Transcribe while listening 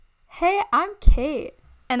Hey, I'm Kate.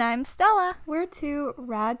 And I'm Stella. We're two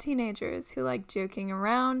rad teenagers who like joking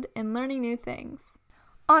around and learning new things.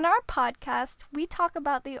 On our podcast, we talk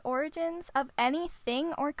about the origins of any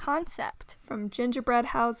thing or concept. From gingerbread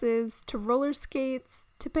houses to roller skates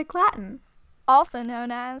to Pick Latin. Also known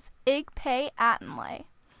as Ig Pay Attenley.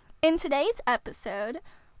 In today's episode,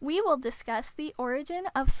 we will discuss the origin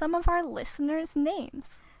of some of our listeners'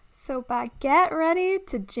 names. So get ready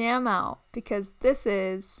to jam out because this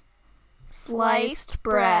is Sliced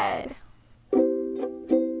Bread.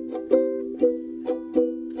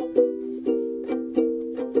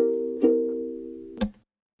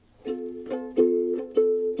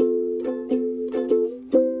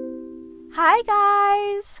 Hi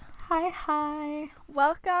guys! Hi.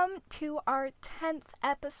 Welcome to our 10th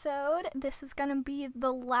episode. This is gonna be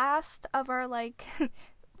the last of our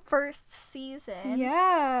first season.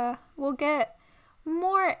 Yeah, we'll get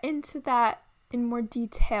more into that in more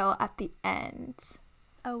detail at the end.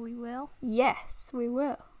 Oh, we will? Yes, we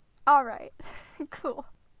will. Alright, cool.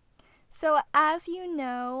 So, as you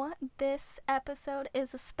know, this episode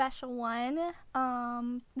is a special one.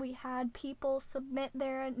 We had people submit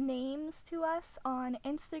their names to us on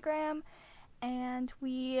Instagram, and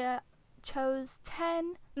we chose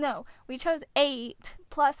 8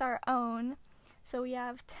 plus our own. So we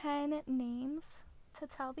have 10 names to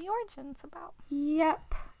tell the origins about.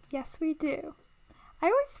 Yep. Yes, we do. I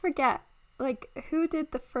always forget, who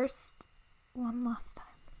did the first one last time?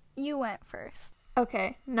 You went first.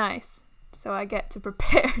 Okay, nice. So I get to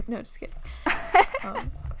prepare. No, just kidding.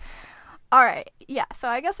 Alright, yeah, so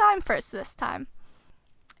I guess I'm first this time.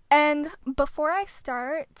 And before I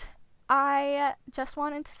start, I just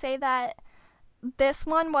wanted to say that this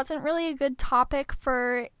one wasn't really a good topic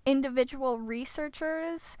for individual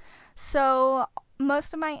researchers, so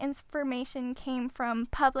most of my information came from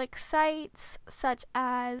public sites such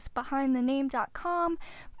as BehindTheName.com,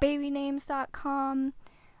 BabyNames.com,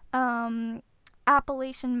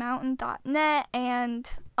 AppalachianMountain.net, and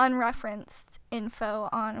unreferenced info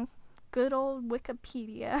on good old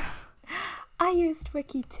Wikipedia. I used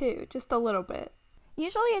Wiki too, just a little bit.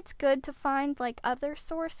 Usually it's good to find other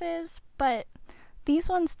sources, but these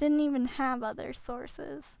ones didn't even have other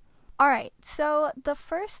sources. Alright, so the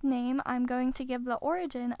first name I'm going to give the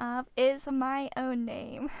origin of is my own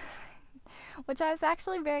name, which I was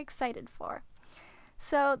actually very excited for.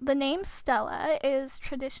 So the name Stella is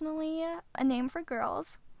traditionally a name for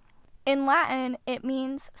girls. In Latin, it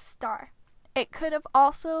means star. It could have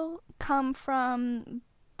also come from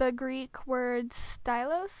the Greek word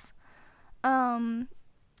stylos,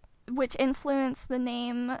 which influenced the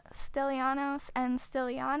name Stellianos and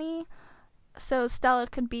Stelliani, so Stella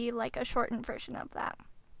could be a shortened version of that.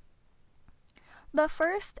 The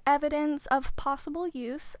first evidence of possible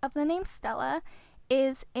use of the name Stella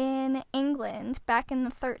is in England back in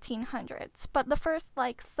the 1300s, but the first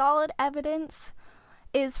solid evidence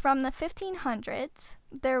is from the 1500s.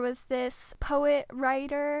 There was this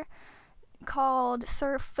poet-writer called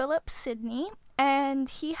Sir Philip Sidney, and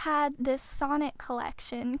he had this sonnet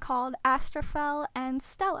collection called Astrophel and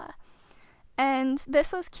Stella. And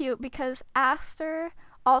this was cute because Aster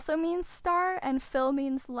also means star and Phil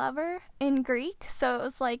means lover in Greek, so it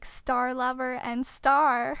was star lover and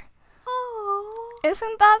star. Aww.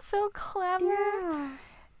 Isn't that so clever? Yeah.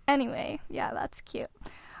 Anyway, yeah, that's cute.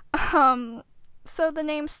 So the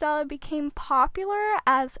name Stella became popular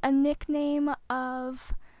as a nickname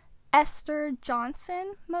of Esther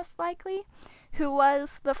Johnson, most likely, who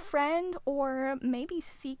was the friend or maybe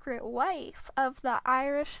secret wife of the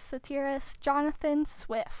Irish satirist Jonathan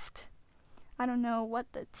Swift. I don't know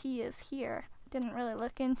what the T is here. Didn't really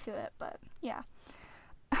look into it, but yeah.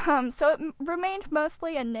 So it remained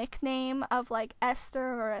mostly a nickname of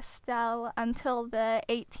Esther or Estelle until the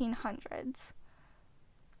 1800s.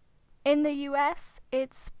 In the US,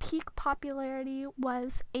 its peak popularity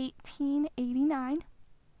was 1889.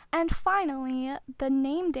 And finally, the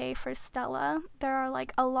name day for Stella, there are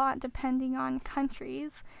a lot depending on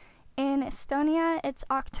countries. In Estonia, it's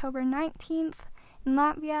October 19th, in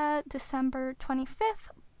Latvia, December 25th,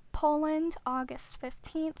 Poland, August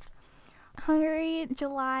 15th, Hungary,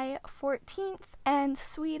 July 14th, and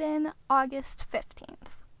Sweden, August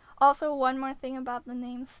 15th. Also, one more thing about the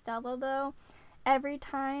name Stella, though. Every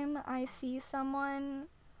time I see someone,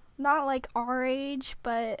 not our age,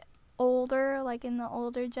 but older, in the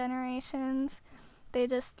older generations, they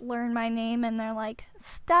just learn my name and they're like,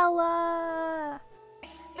 Stella!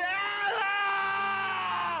 Stella!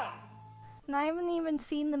 And I haven't even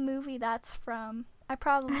seen the movie that's from. I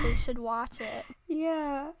probably should watch it.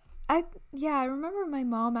 Yeah. I remember my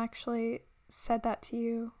mom actually said that to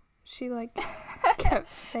you She like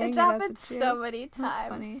kept saying It's it as a happened joke. so many times. That's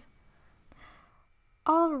funny.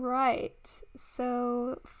 All right.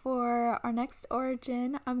 So for our next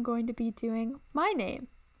origin, I'm going to be doing my name,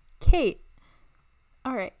 Kate.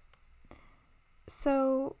 All right.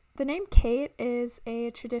 So the name Kate is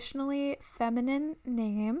a traditionally feminine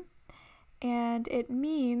name, and it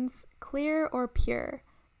means clear or pure.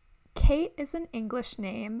 Kate is an English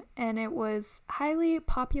name, and it was highly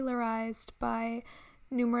popularized by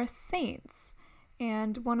numerous saints.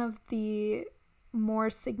 And one of the more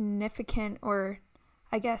significant, or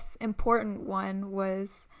I guess important one,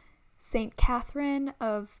 was Saint Catherine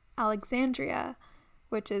of Alexandria,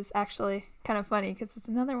 which is actually kind of funny because it's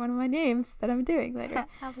another one of my names that I'm doing later.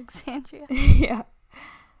 Alexandria. Yeah.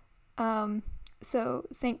 So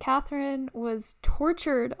Saint Catherine was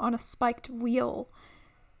tortured on a spiked wheel,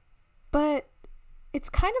 but it's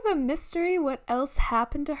kind of a mystery what else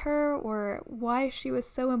happened to her or why she was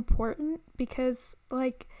so important, because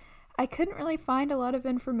like I couldn't really find a lot of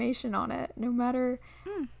information on it, no matter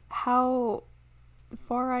how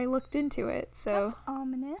far I looked into it. So That's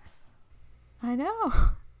ominous. I know.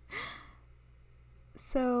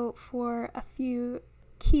 So for a few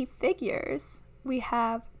key figures, we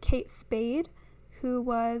have Kate Spade, who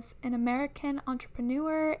was an American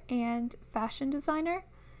entrepreneur and fashion designer.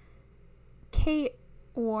 Kate,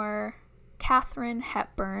 or Katharine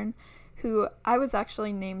Hepburn, who I was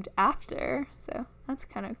actually named after, so that's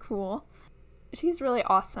kind of cool. She's really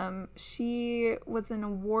awesome. She was an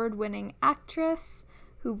award-winning actress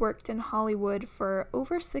who worked in Hollywood for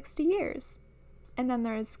over 60 years. And then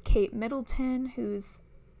there's Kate Middleton, who's,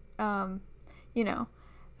 a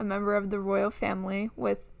member of the royal family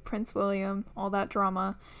with Prince William, all that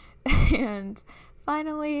drama. And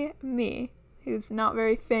finally, me, who's not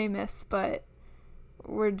very famous, but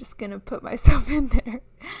we're just gonna put myself in there.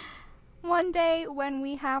 One day when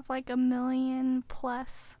we have like 1 million+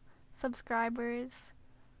 subscribers,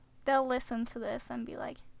 they'll listen to this and be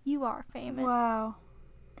like, you are famous. Wow.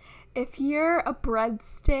 If you're a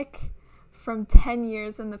breadstick from 10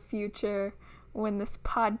 years in the future, when this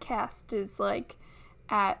podcast is like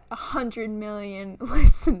at 100 million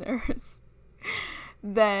listeners,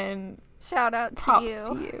 then shout out to props you.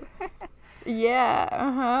 to you.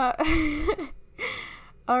 Yeah,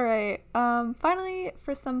 All right. Finally,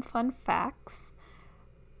 for some fun facts,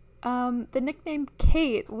 the nickname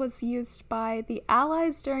Kate was used by the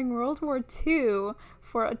Allies during World War II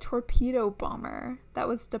for a torpedo bomber that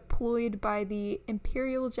was deployed by the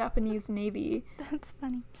Imperial Japanese Navy. That's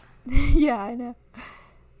funny. Yeah, I know.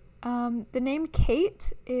 The name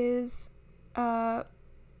Kate is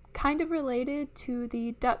kind of related to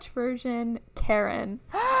the Dutch version Karen,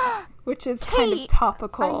 which is Kate, kind of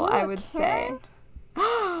topical, are you I a would Karen? say.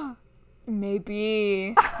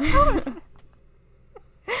 Maybe.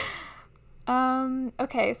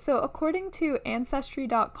 Okay, so according to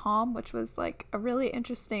Ancestry.com, which was like a really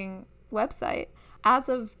interesting website, as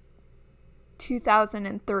of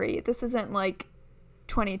 2003, this isn't like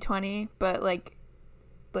 2020, but like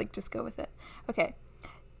just go with it. Okay.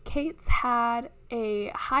 Kate's had a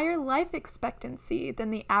higher life expectancy than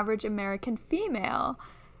the average American female.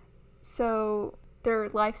 So their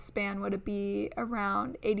lifespan would be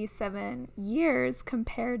around 87 years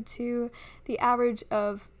compared to the average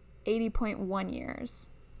of 80.1 years.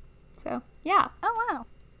 So, yeah. Oh, wow.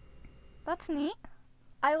 That's neat.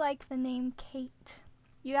 I like the name Kate.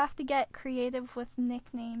 You have to get creative with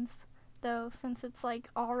nicknames, though, since it's like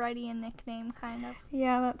already a nickname, kind of.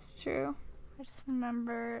 Yeah, that's true. I just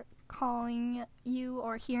remember calling you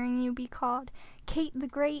or hearing you be called Kate the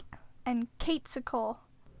Great and Katesicle.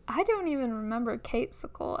 I don't even remember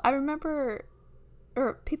Katesicle. I remember,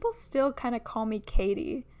 or people still kind of call me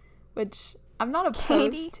Katie, which I'm not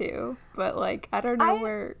opposed Katie? to, but like I don't know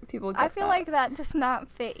where people get I feel that. like that does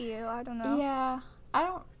not fit you. I don't know. Yeah, I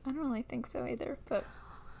don't really think so either. But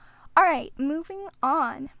all right, moving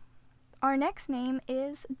on. Our next name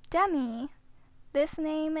is Demi. This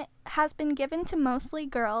name has been given to mostly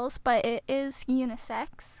girls, but it is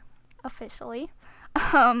unisex, officially.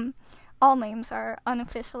 All names are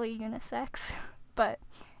unofficially unisex, but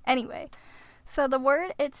anyway. So the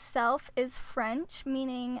word itself is French,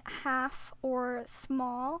 meaning half or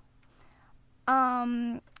small.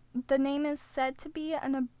 The name is said to be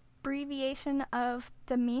an abbreviation of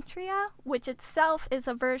Demetria, which itself is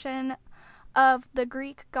a version of the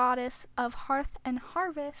Greek goddess of hearth and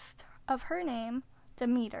harvest of her name,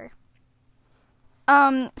 Demeter.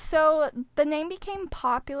 So the name became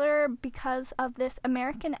popular because of this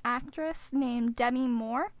American actress named Demi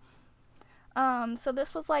Moore. So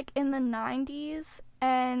this was like in the 90s,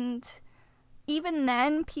 and even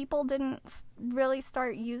then, people didn't really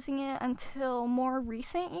start using it until more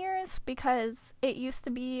recent years, because it used to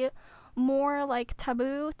be more like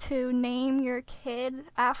taboo to name your kid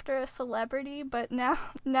after a celebrity, but now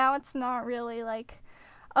it's not really like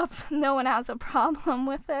no one has a problem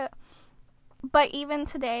with it. But even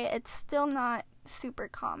today, it's still not super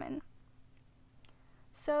common.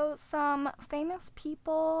 So some famous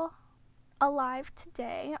people alive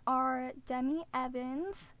today are Demi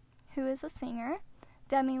Evans, who is a singer,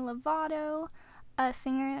 Demi Lovato, a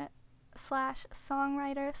singer slash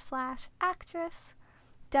songwriter slash actress,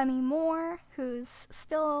 Demi Moore, who's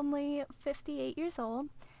still only 58 years old,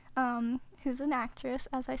 who's an actress,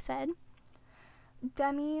 as I said,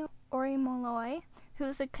 Demi Orimoloi,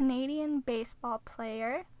 who's a Canadian baseball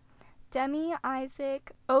player, Demi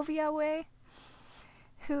Isaac Oviawe,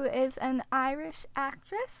 who is an Irish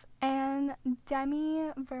actress, and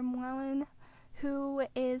Demi Vermeulen, who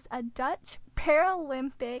is a Dutch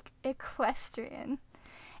Paralympic equestrian.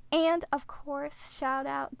 And, of course, shout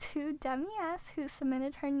out to Demi S., who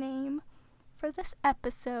submitted her name for this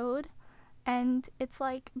episode. And it's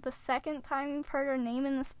like the second time you've heard her name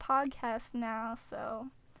in this podcast now, so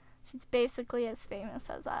she's basically as famous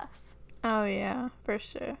as us. Oh, yeah, for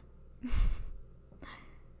sure.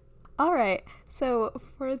 All right, so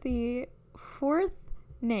for the fourth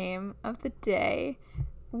name of the day,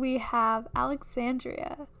 we have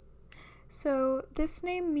Alexandria. So this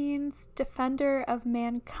name means defender of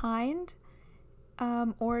mankind,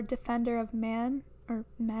 or defender of man, or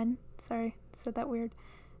men. Sorry, said that weird.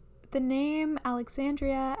 The name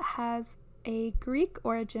Alexandria has a Greek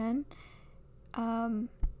origin,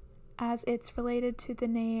 as it's related to the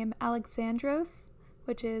name Alexandros,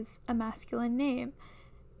 which is a masculine name.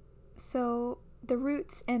 So the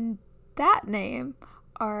roots in that name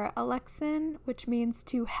are Alexin, which means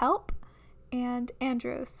to help, and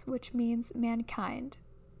Andros, which means mankind.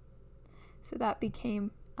 So that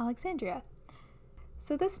became Alexandria.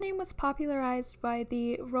 So this name was popularized by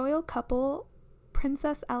the royal couple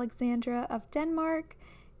Princess Alexandra of Denmark,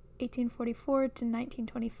 1844 to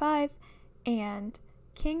 1925, and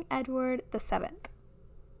King Edward VII.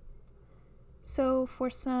 So for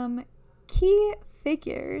some key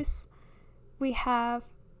figures, we have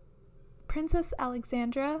Princess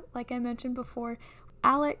Alexandra, like I mentioned before,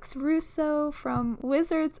 Alex Russo from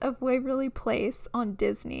Wizards of Waverly Place on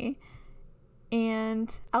Disney,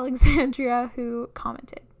 and Alexandria, who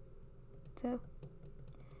commented. So,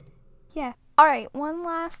 yeah. Alright, one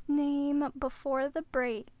last name before the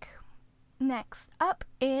break. Next up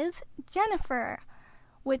is Jennifer,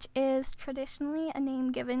 which is traditionally a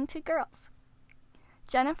name given to girls.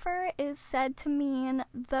 Jennifer is said to mean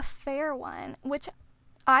the fair one, which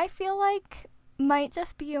I feel like might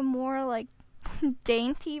just be a more like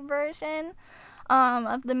dainty version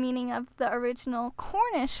of the meaning of the original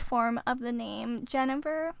Cornish form of the name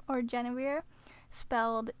Genevieve or Genevieve,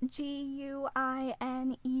 spelled Guinevere,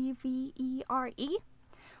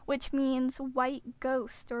 which means white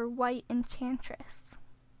ghost or white enchantress.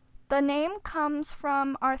 The name comes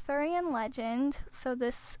from Arthurian legend, so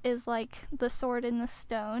this is like the sword in the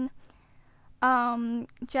stone.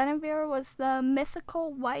 Genevieve was the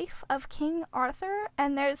mythical wife of King Arthur,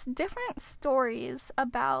 and there's different stories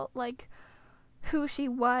about like who she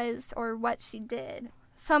was or what she did.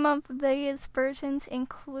 Some of these versions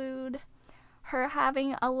include her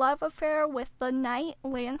having a love affair with the knight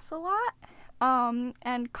Lancelot,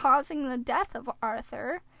 and causing the death of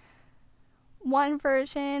Arthur. One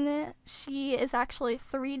version, she is actually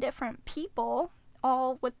 3 different people,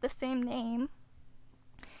 all with the same name.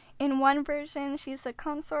 In one version, she's the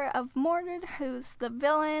consort of Mordred, who's the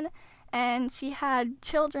villain, and she had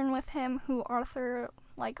children with him who Arthur,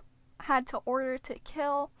 had to order to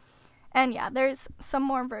kill. And yeah, there's some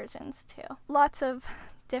more versions too. Lots of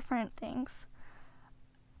different things.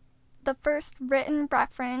 The first written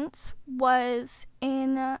reference was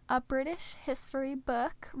in a British history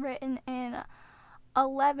book written in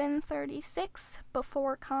 1136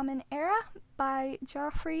 before Common Era by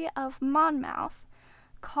Geoffrey of Monmouth,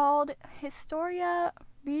 called Historia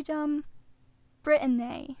Regum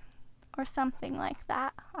Britanniae, or something like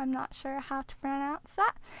that. I'm not sure how to pronounce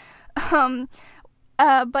that.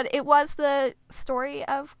 But it was the story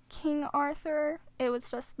of King Arthur. It was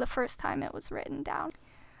just the first time it was written down.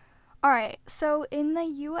 Alright, so in the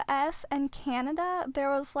US and Canada, there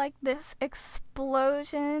was this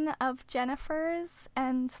explosion of Jennifers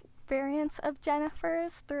and variants of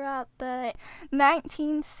Jennifers throughout the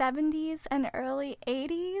 1970s and early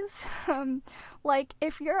 80s.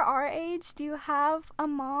 If you're our age, do you have a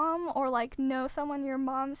mom or know someone your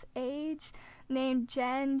mom's age named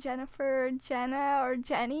Jen, Jennifer, Jenna, or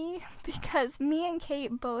Jenny because me and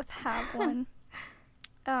Kate both have one.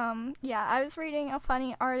 Yeah, I was reading a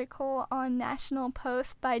funny article on National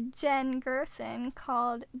Post by Jen Gerson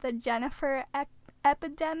called The Jennifer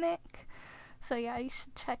Epidemic. So yeah, you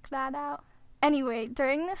should check that out. Anyway,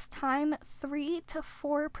 during this time, 3 to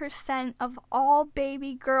 4% of all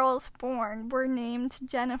baby girls born were named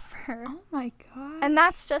Jennifer. Oh my god. And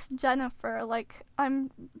that's just Jennifer. Like,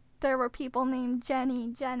 there were people named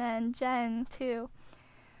Jenny, Jenna, and Jen too.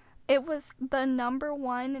 It was the number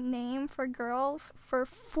one name for girls for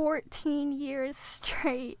 14 years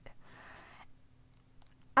straight.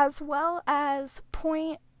 As well as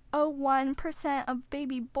 0.01% of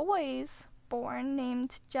baby boys born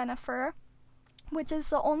named Jennifer, which is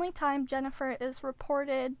the only time Jennifer is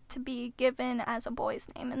reported to be given as a boy's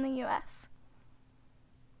name in the US.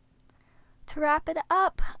 To wrap it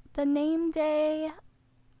up, the name day,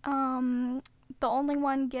 the only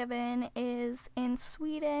one given is in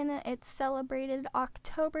Sweden. It's celebrated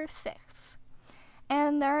October 6th.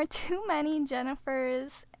 And there are too many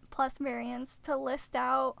Jennifers plus variants to list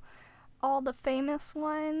out all the famous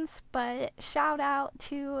ones, but shout out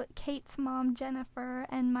to Kate's mom, Jennifer,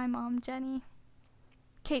 and my mom, Jenny.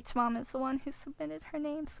 Kate's mom is the one who submitted her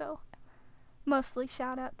name, so mostly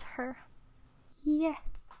shout out to her. Yeah.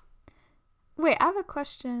 Wait, I have a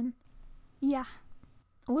question. Yeah.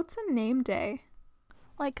 What's a name day?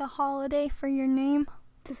 Like a holiday for your name?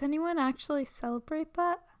 Does anyone actually celebrate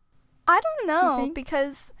that? I don't know,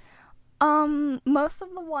 because most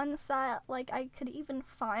of the ones that like I could even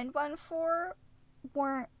find one for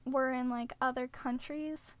were in like other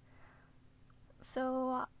countries.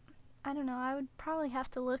 So I don't know, I would probably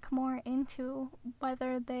have to look more into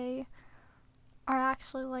whether they are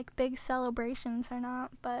actually like big celebrations or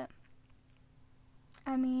not, but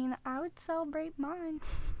I mean, I would celebrate mine.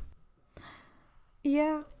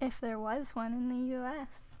 Yeah. If there was one in the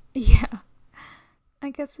US. Yeah. I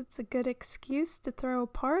guess it's a good excuse to throw a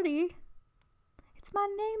party. It's my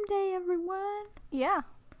name day, everyone. Yeah.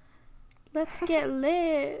 Let's get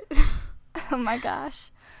lit. Oh my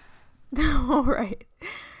gosh. All right.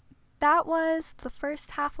 That was the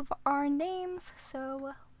first half of our names,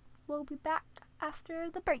 so we'll be back after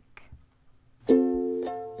the break.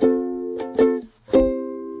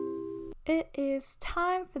 It is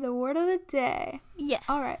time for the word of the day. Yes.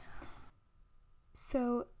 All right.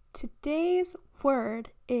 So today's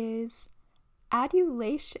word is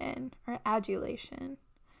adulation, or adulation,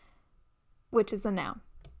 which is a noun.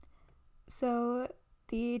 So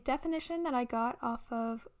the definition that I got off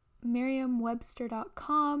of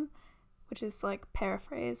Merriam-Webster.com, which is like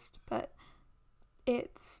paraphrased, but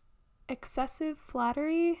it's excessive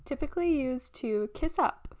flattery typically used to kiss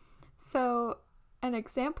up. So an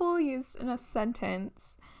example used in a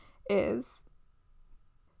sentence is,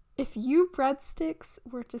 if you breadsticks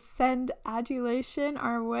were to send adulation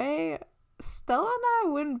our way, Stella and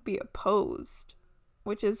I wouldn't be opposed,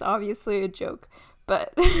 which is obviously a joke,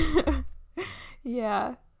 but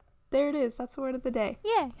yeah, there it is. That's the word of the day.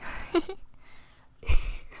 Yay.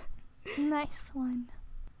 Nice one.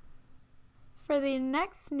 For the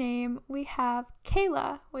next name, we have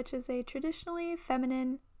Kayla, which is a traditionally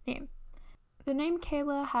feminine name. The name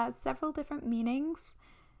Kayla has several different meanings.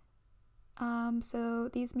 So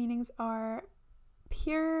these meanings are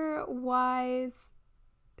pure, wise,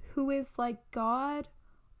 who is like God,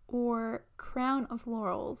 or crown of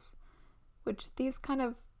laurels, which these kind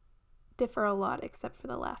of differ a lot except for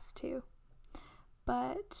the last two.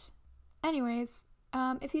 But anyways,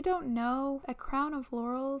 if you don't know, a crown of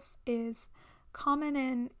laurels is common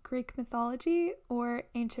in Greek mythology or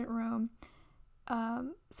ancient Rome.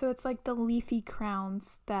 So it's like the leafy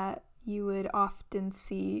crowns that you would often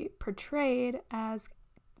see portrayed as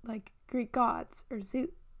like Greek gods, or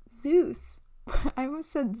Zeus. I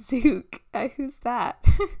almost said Zook. Who's that?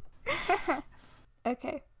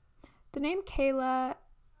 Okay. The name Kayla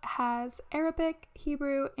has Arabic,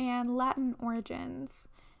 Hebrew, and Latin origins.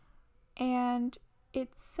 And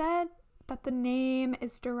it's said that the name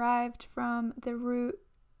is derived from the root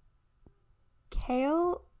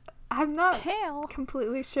kale. I'm not Kale.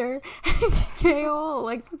 completely sure. Kale,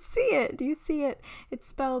 like, see it. Do you see it? It's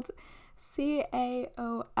spelled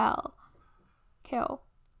C-A-O-L. Kale,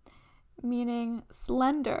 meaning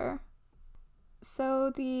slender.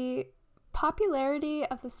 So the popularity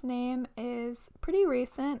of this name is pretty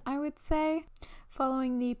recent, I would say,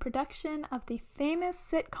 following the production of the famous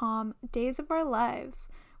sitcom Days of Our Lives,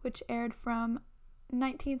 which aired from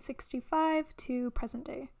 1965 to present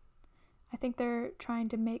day. I think they're trying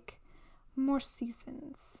to make more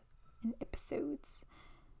seasons and episodes.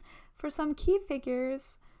 For some key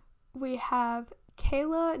figures, we have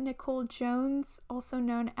Kayla Nicole Jones, also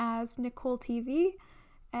known as Nicole TV,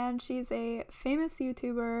 and she's a famous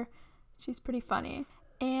YouTuber. She's pretty funny.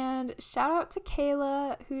 And shout out to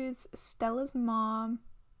Kayla, who's Stella's mom.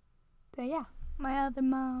 So yeah. My other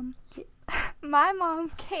mom. Yeah. My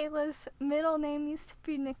mom, Kayla's middle name used to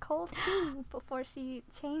be Nicole too before she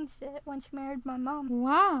changed it when she married my mom.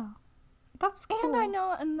 Wow. That's cool. And I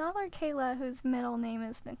know another Kayla whose middle name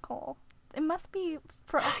is Nicole. It must be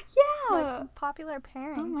for popular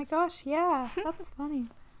pairing. Oh my gosh, yeah. That's funny.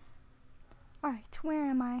 Alright, where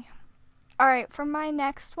am I? Alright, for my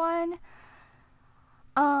next one,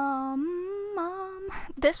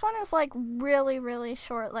 this one is like really, really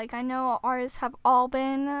short. Like, I know ours have all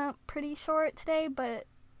been pretty short today, but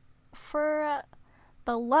for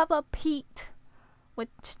the love of Pete, which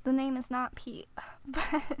the name is not Pete,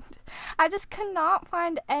 but I just could not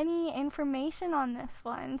find any information on this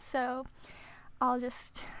one, so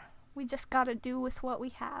we just gotta do with what we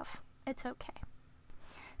have. It's okay.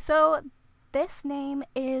 So this name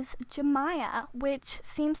is Jemiah, which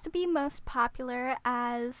seems to be most popular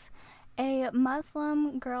as a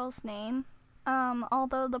Muslim girl's name,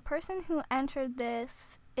 although the person who entered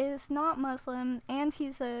this is not Muslim, and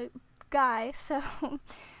he's a guy, so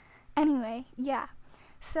anyway, yeah.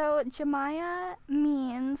 So Jemiah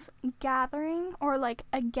means gathering, or like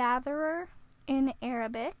a gatherer in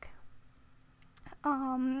Arabic.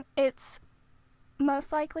 It's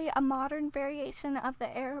most likely a modern variation of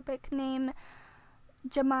the Arabic name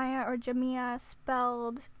Jemiah or Jamia,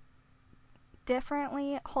 spelled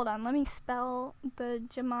differently. Hold on, let me spell the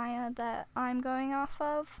Jemiah that I'm going off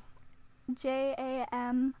of.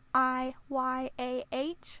 Jamiiyah.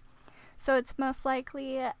 So it's most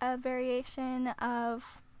likely a variation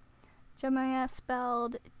of Jemiah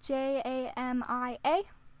spelled Jamia.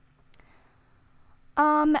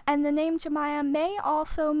 And the name Jemiah may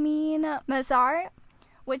also mean mazar,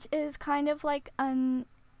 which is kind of like an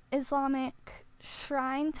Islamic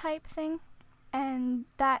shrine type thing, and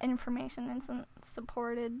that information isn't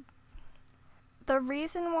supported. The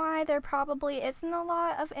reason why there probably isn't a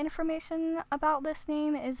lot of information about this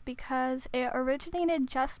name is because it originated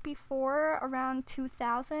just before around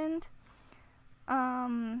 2000.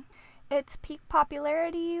 Its peak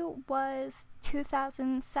popularity was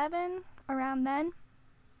 2007, around then.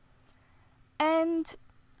 And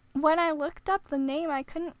when I looked up the name, I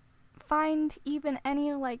couldn't find even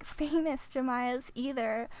any like famous Jemiahs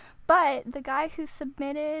either. But the guy who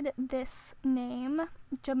submitted this name,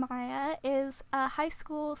 Jemiah, is a high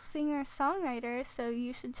school singer-songwriter, so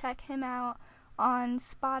you should check him out on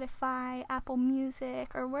Spotify, Apple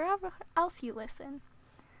Music, or wherever else you listen.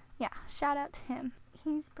 Yeah, shout out to him.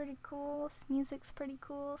 He's pretty cool. His music's pretty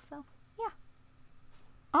cool, so yeah.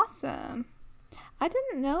 Awesome. I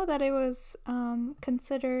didn't know that it was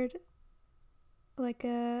considered like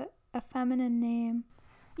a feminine name.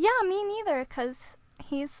 Yeah, me neither, because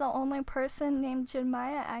he's the only person named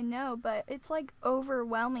Jemiah I know, but it's like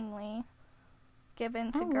overwhelmingly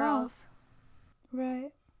given to girls. Wow.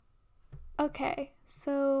 Right. Okay,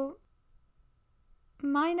 so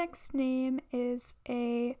my next name is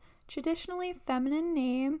a traditionally feminine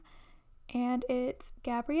name, and it's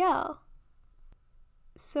Gabrielle.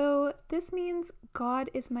 So this means God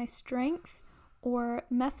is my strength, or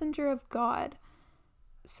messenger of God.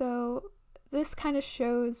 So this kind of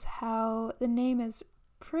shows how the name is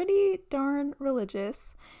pretty darn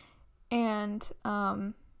religious, and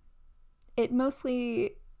it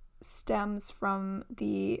mostly stems from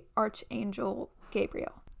the archangel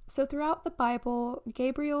Gabriel. So throughout the Bible,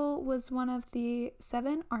 Gabriel was one of the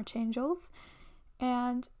 7 archangels.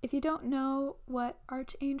 And if you don't know what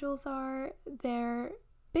archangels are, they're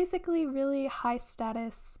basically really high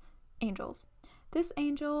status angels. This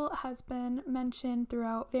angel has been mentioned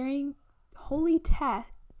throughout varying holy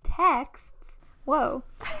texts. Whoa.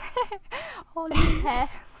 Holy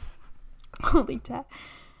text.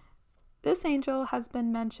 This angel has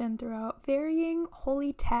been mentioned throughout varying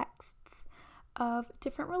holy texts of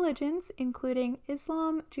different religions, including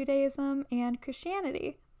Islam, Judaism, and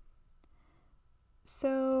Christianity.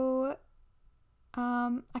 So,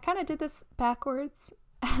 I kind of did this backwards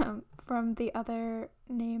from the other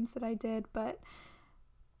names that I did, but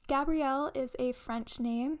Gabrielle is a French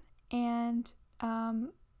name, and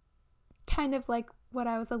kind of like what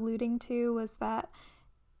I was alluding to was that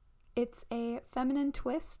it's a feminine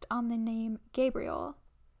twist on the name Gabriel.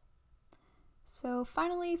 So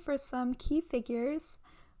finally, for some key figures,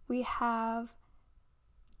 we have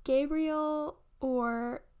Gabrielle,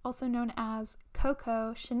 or also known as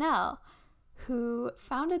Coco Chanel, who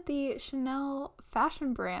founded the Chanel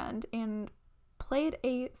fashion brand and played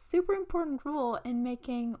a super important role in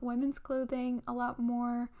making women's clothing a lot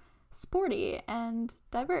more sporty and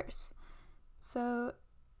diverse. So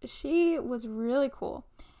she was really cool.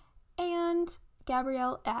 And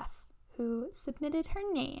Gabrielle F., who submitted her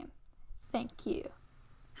name. Thank you.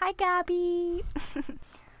 Hi, Gabby.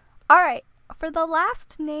 All right, for the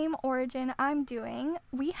last name origin I'm doing,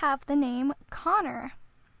 we have the name Connor.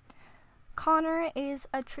 Connor is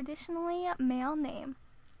a traditionally male name.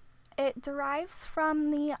 It derives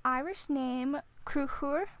from the Irish name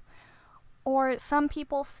Cruthur, or some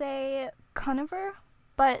people say Conover,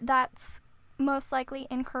 but that's most likely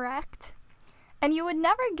incorrect. And you would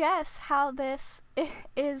never guess how this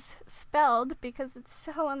is spelled because it's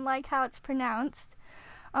so unlike how it's pronounced.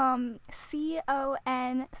 Conchhobar,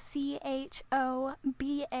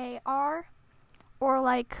 or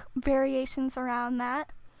like variations around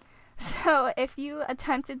that. So if you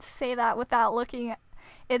attempted to say that without looking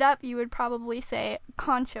it up, you would probably say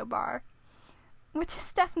Conchobar, which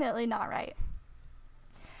is definitely not right.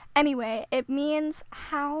 Anyway, it means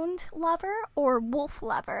hound lover or wolf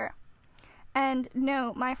lover. And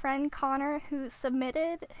no, my friend Connor, who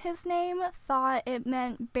submitted his name, thought it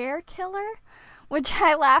meant bear killer, which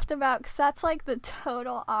I laughed about because that's like the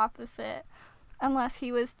total opposite, unless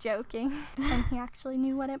he was joking and he actually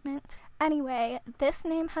knew what it meant. Anyway, this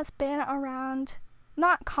name has been around,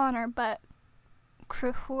 not Connor, but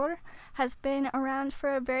Cruthur has been around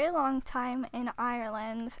for a very long time in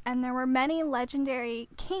Ireland, and there were many legendary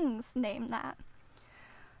kings named that.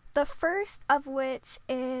 The first of which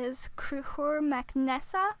is Cruthur mac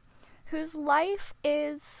Nessa, whose life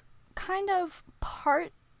is kind of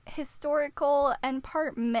part historical and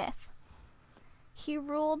part myth. He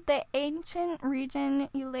ruled the ancient region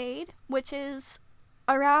Ulaid, which is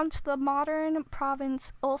around the modern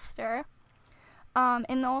province Ulster,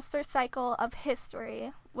 in the Ulster cycle of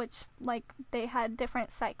history, which, like, they had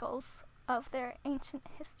different cycles of their ancient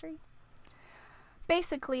history.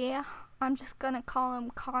 Basically, I'm just gonna call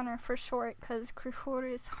him Connor for short because Cruthur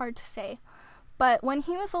is hard to say. But when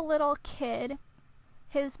he was a little kid,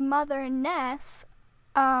 his mother Ness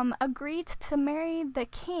agreed to marry the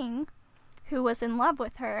king, who was in love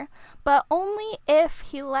with her, but only if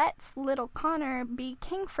he lets little Connor be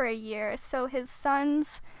king for a year, so his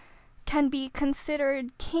sons can be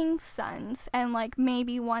considered king's sons and, like,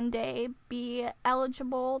 maybe one day be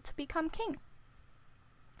eligible to become king.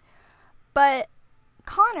 But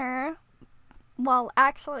Connor, well,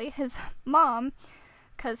 actually his mom,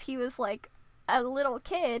 because he was like a little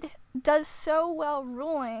kid, does so well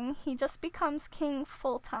ruling, he just becomes king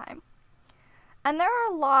full time. And there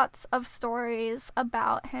are lots of stories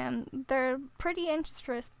about him. They're pretty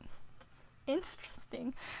interesting.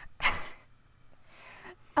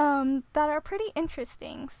 That are pretty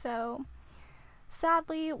interesting. So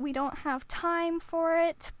sadly, we don't have time for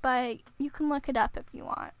it, but you can look it up if you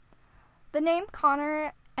want. The name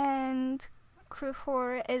Connor and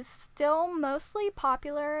Cruthur is still mostly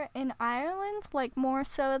popular in Ireland, like more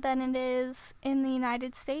so than it is in the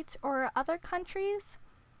United States or other countries.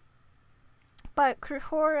 But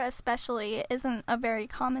Cruthur especially isn't a very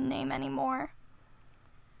common name anymore.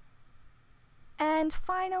 And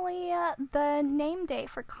finally, the name day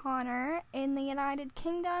for Connor in the United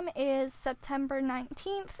Kingdom is September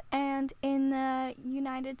 19th, and in the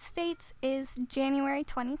United States is January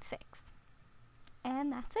 26th.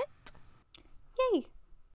 And that's it. Yay!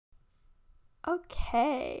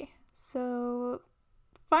 Okay, so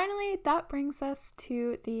finally that brings us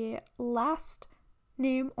to the last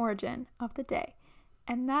name origin of the day,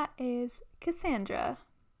 and that is Cassandra,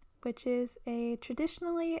 which is a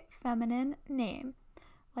traditionally feminine name,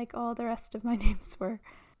 like all the rest of my names were.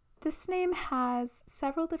 This name has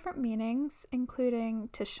several different meanings, including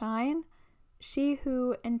to shine, she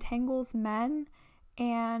who entangles men,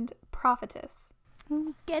 and prophetess.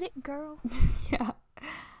 Get it, girl. Yeah.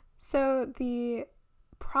 So the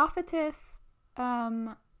prophetess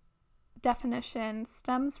definition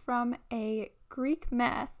stems from a Greek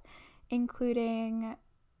myth, including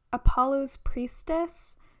Apollo's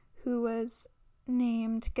priestess, who was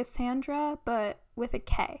named Cassandra, but with a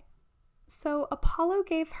K. So Apollo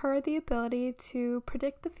gave her the ability to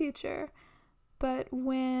predict the future, but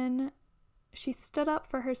when she stood up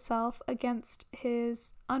for herself against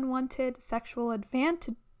his unwanted sexual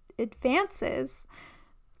advances,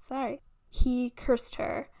 he cursed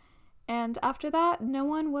her. And after that, no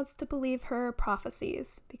one was to believe her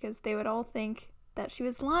prophecies because they would all think that she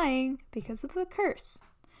was lying because of the curse.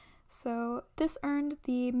 So this earned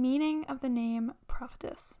the meaning of the name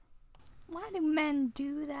prophetess. Why do men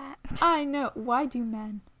do that? I know. Why do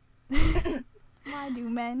men? Why do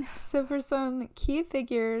men? So for some key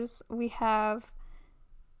figures, we have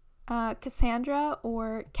Cassandra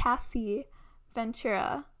or Cassie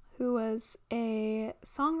Ventura, who was a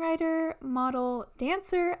songwriter, model,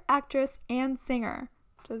 dancer, actress, and singer.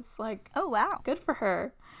 Just like, oh wow, good for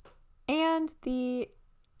her. And the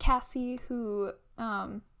Cassie who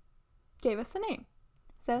gave us the name.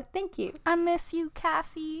 So thank you. I miss you,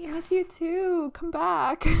 Cassie. I miss you too. Come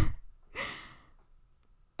back.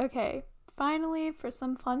 Okay, finally, for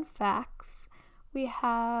some fun facts, we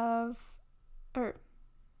have,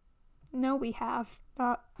 no, we have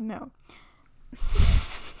know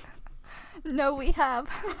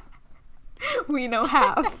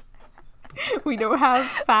have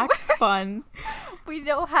facts fun. We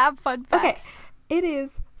don't have fun facts. Okay, it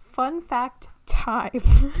is fun fact time.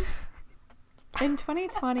 In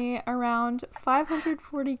 2020, around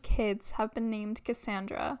 540 kids have been named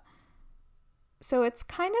Cassandra. So it's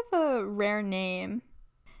kind of a rare name.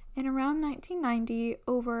 In around 1990,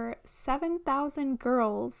 over 7,000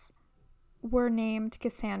 girls were named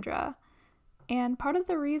Cassandra. And part of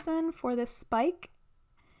the reason for this spike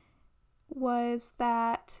was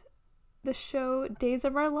that the show Days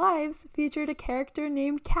of Our Lives featured a character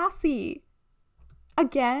named Cassie.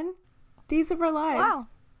 Again, Days of Our Lives. Wow.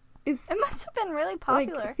 It must have been really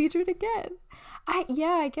popular. Like, featured again.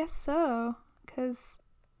 I guess so. Because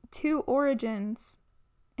 2 origins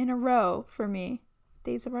in a row for me.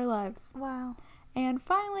 Days of Our Lives. Wow. And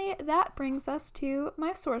finally, that brings us to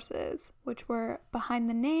my sources, which were Behind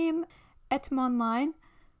the Name, Etymonline,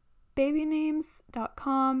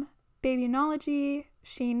 babynames.com, Babynology,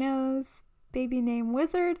 She Knows, Baby Name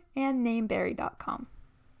Wizard, and Nameberry.com.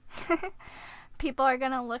 People are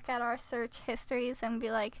going to look at our search histories and be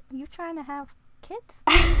like, you trying to have kids?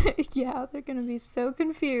 Yeah, they're going to be so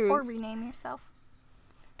confused. Or rename yourself.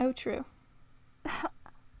 Oh, true.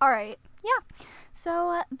 All right. Yeah.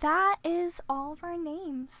 So that is all of our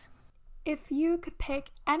names. If you could pick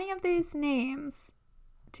any of these names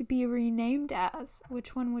to be renamed as,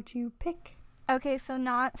 which one would you pick? Okay, so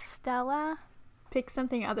not Stella. Pick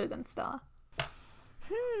something other than Stella.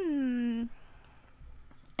 And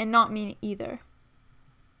not me either.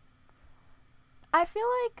 I feel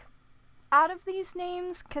like out of these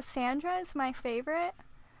names, Cassandra is my favorite.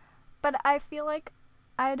 But I feel like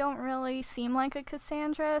I don't really seem like a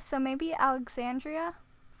Cassandra, so maybe Alexandria.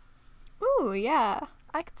 Ooh, yeah.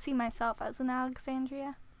 I could see myself as an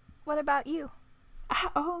Alexandria. What about you?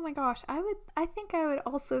 Oh my gosh, I think I would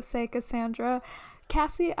also say Cassandra.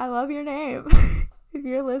 Cassie, I love your name. If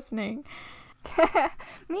you're listening.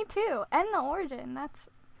 Me too. And the origin.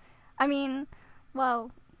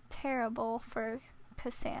 Terrible for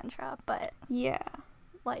Cassandra, but yeah.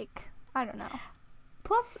 Like, I don't know.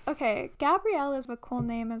 Plus, okay, Gabrielle is a cool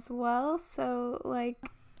name as well, so, like...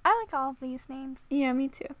 I like all of these names. Yeah, me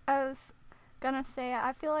too. I was gonna say,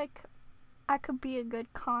 I feel like I could be a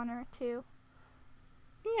good Connor, too.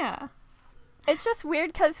 Yeah. It's just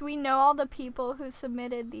weird because we know all the people who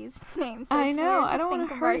submitted these names. So I know. I don't want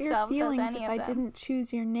to hurt your feelings if I them. didn't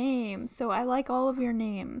choose your name, so I like all of your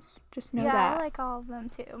names. Just know that. Yeah, I like all of them,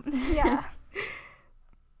 too. Yeah.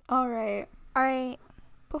 All right. Alright.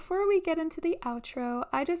 Before we get into the outro,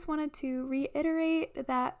 I just wanted to reiterate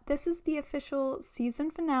that this is the official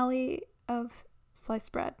season finale of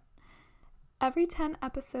Sliced Bread. Every 10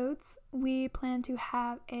 episodes, we plan to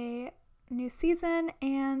have a new season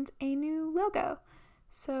and a new logo.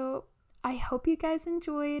 So I hope you guys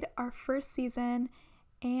enjoyed our first season,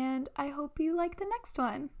 and I hope you like the next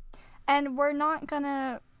one. And we're not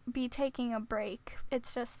gonna be taking a break.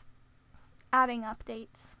 It's just adding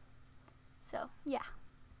updates. So, yeah.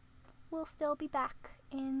 We'll still be back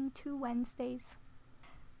in 2 Wednesdays.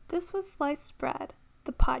 This was Sliced Bread,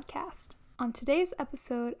 the podcast, on today's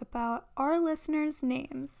episode about our listeners'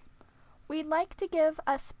 names. We'd like to give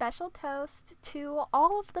a special toast to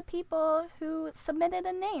all of the people who submitted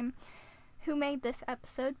a name, who made this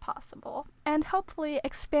episode possible, and hopefully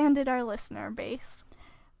expanded our listener base.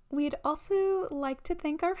 We'd also like to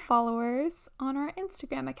thank our followers on our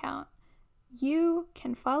Instagram account. You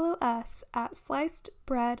can follow us at Sliced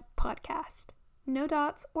Bread Podcast. No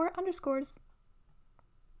dots or underscores.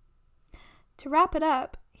 To wrap it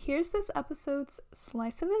up, here's this episode's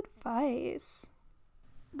slice of advice.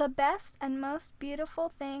 The best and most beautiful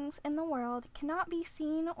things in the world cannot be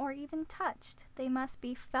seen or even touched. They must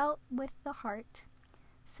be felt with the heart.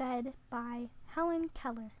 Said by Helen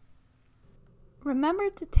Keller. Remember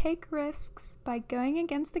to take risks by going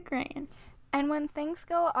against the grain. And when things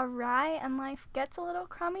go awry and life gets a little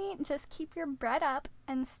crummy, just keep your bread up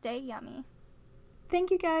and stay yummy.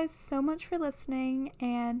 Thank you guys so much for listening,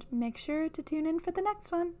 and make sure to tune in for the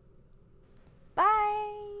next one.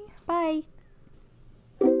 Bye! Bye!